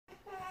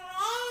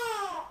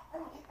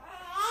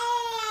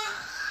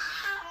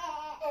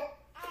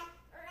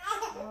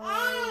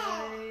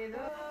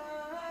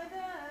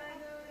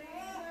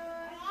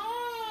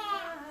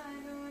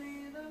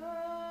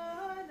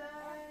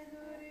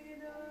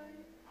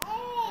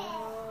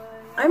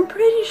I'm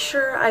pretty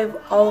sure I've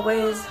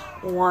always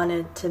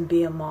wanted to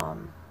be a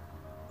mom.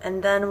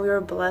 And then we were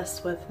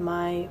blessed with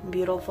my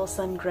beautiful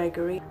son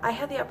Gregory. I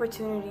had the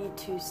opportunity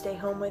to stay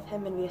home with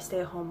him and be a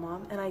stay-at-home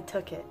mom, and I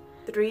took it.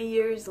 3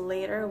 years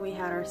later, we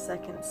had our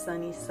second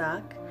son,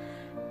 Isaac.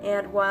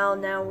 And while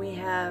now we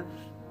have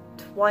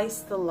twice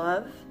the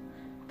love,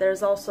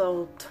 there's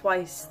also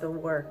twice the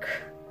work.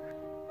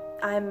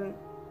 I'm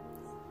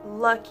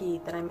lucky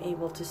that I'm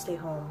able to stay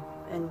home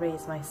and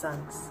raise my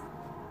sons.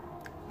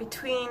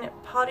 Between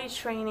potty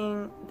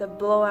training, the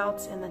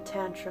blowouts, and the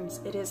tantrums,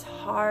 it is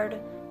hard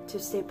to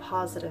stay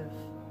positive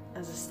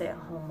as a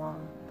stay-at-home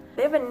mom.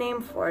 They have a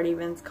name for it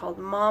even, it's called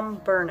mom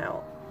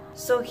burnout.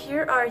 So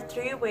here are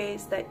 3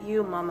 ways that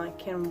you, mama,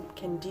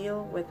 can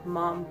deal with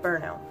mom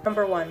burnout.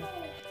 Number 1.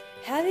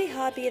 Have a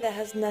hobby that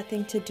has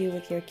nothing to do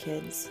with your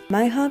kids.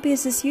 My hobby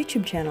is this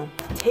YouTube channel.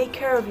 Take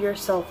care of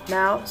yourself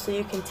now so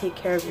you can take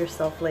care of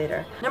yourself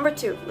later. Number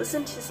 2,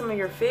 listen to some of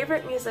your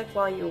favorite music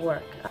while you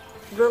work.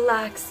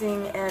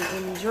 Relaxing and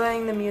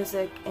enjoying the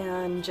music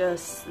and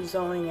just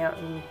zoning out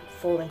and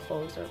folding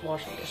clothes or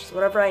washing dishes,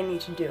 whatever I need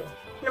to do.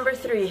 Number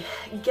 3,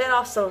 get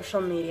off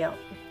social media.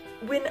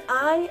 When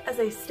I, as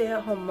a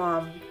stay-at-home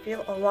mom,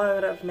 feel a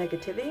lot of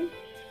negativity,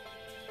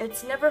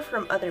 it's never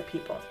from other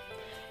people.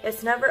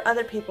 It's never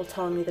other people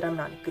telling me that I'm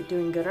not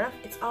doing good enough.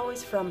 It's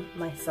always from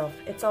myself.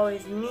 It's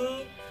always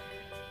me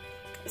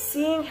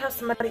seeing how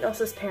somebody else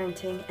is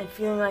parenting and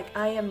feeling like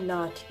I am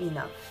not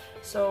enough.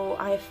 So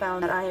I have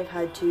found that I have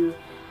had to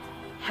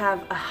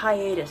have a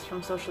hiatus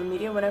from social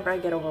media whenever I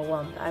get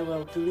overwhelmed. I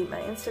will delete my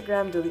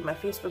Instagram, delete my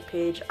Facebook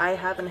page. I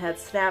haven't had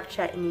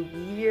Snapchat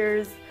in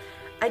years.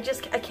 I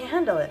can't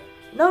handle it.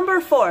 Number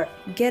 4.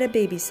 Get a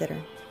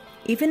babysitter.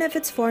 Even if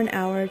it's for an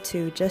hour or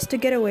 2, just to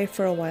get away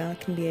for a while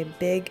can be a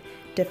big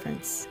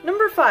difference.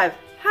 Number 5.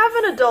 Have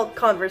an adult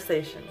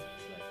conversation.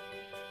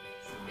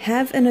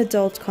 Have an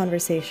adult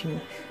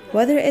conversation.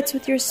 Whether it's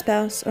with your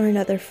spouse or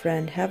another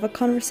friend, have a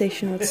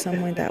conversation with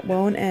someone that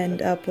won't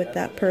end up with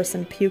that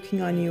person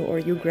puking on you or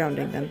you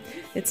grounding them.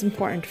 It's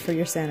important for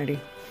your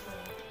sanity.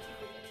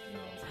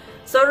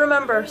 So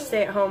remember,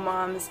 stay-at-home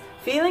moms,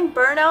 feeling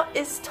burnout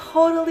is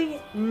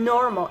totally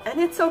normal and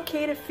it's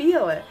okay to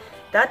feel it.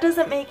 That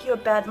doesn't make you a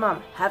bad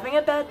mom. Having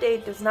a bad day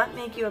does not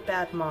make you a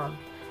bad mom.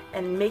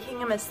 And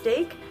making a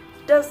mistake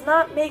does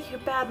not make you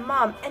a bad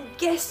mom. And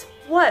guess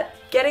what?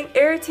 Getting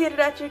irritated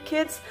at your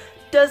kids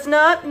does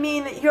not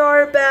mean that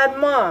you're a bad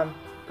mom.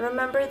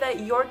 Remember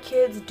that your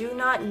kids do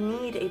not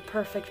need a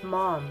perfect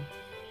mom.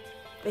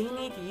 They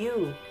need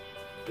you.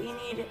 They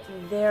need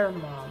their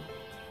mom.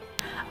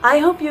 I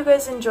hope you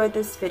guys enjoyed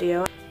this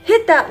video.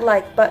 Hit that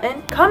like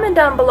button, comment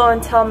down below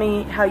and tell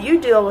me how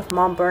you deal with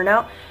mom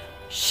burnout.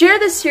 Share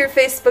this to your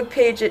Facebook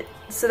page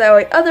so that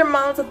way other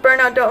moms with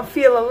burnout don't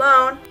feel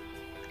alone.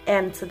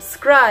 And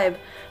subscribe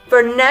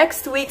for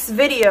next week's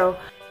video.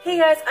 Hey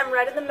guys, I'm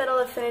right in the middle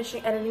of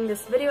finishing editing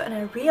this video and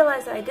I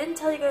realized that I didn't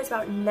tell you guys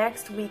about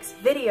next week's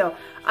video.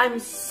 I'm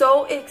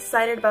so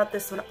excited about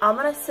this one. I'm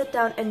gonna sit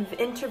down and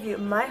interview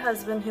my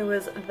husband, who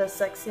is the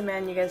sexy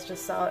man you guys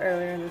just saw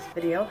earlier in this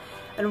video,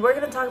 and we're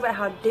gonna talk about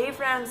how Dave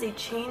Ramsey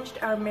changed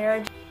our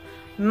marriage.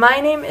 My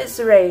name is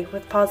Ray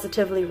with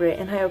Positively Ray,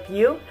 and I hope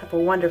you have a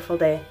wonderful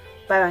day.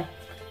 Bye bye.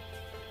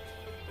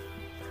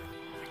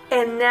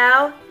 And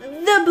now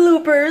the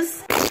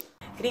bloopers.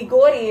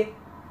 Grigori,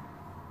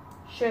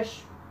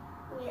 shush.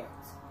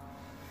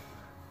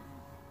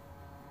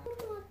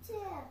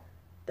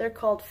 They're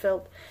called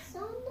filter.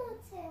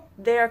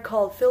 They are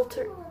called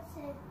filter.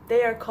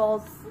 They are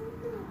called.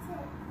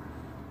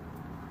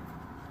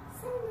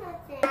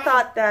 I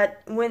thought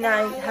that when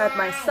I had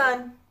my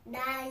son,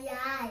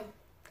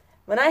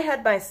 when I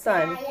had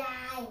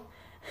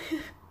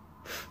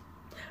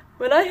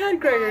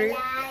Gregory,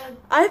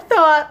 I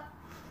thought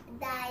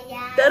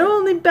that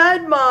only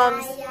bad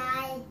moms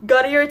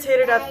got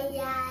irritated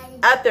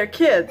at their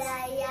kids.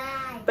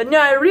 But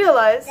now I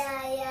realize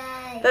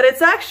that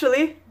it's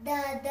actually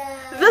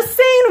the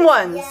sane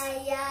ones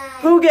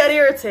who get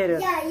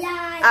irritated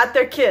at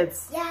their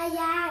kids.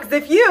 Because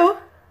if you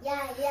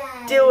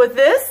deal with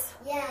this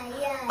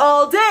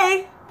all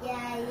day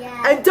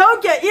and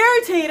don't get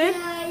irritated,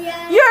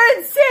 you're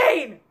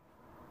insane!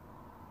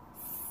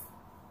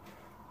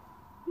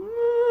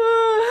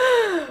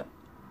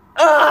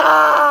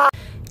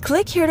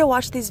 Click here to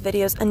watch these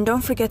videos and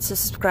don't forget to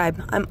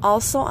subscribe. I'm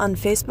also on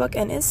Facebook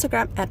and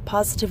Instagram at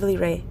Positively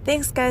Ray.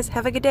 Thanks guys,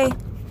 have a good day.